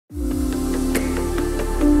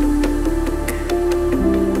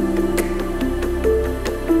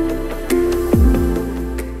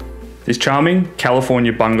This charming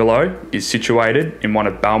California bungalow is situated in one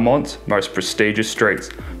of Belmont's most prestigious streets,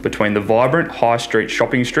 between the vibrant High Street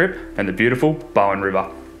shopping strip and the beautiful Bowen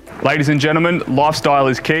River. Ladies and gentlemen, lifestyle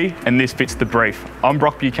is key and this fits the brief. I'm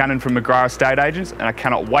Brock Buchanan from McGrath Estate Agents and I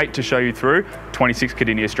cannot wait to show you through 26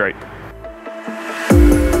 Kardinia Street.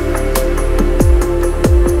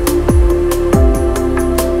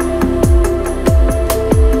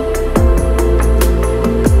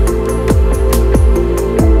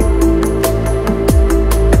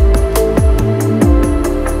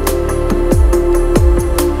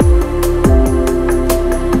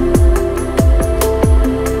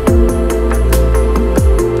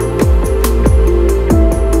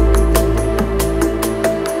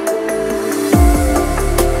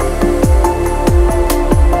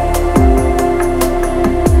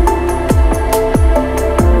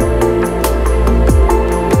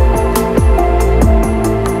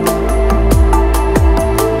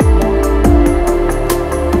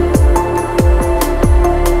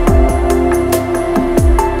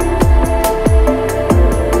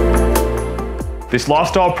 This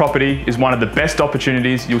lifestyle property is one of the best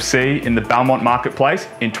opportunities you'll see in the Belmont marketplace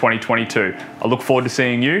in 2022. I look forward to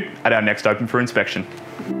seeing you at our next open for inspection.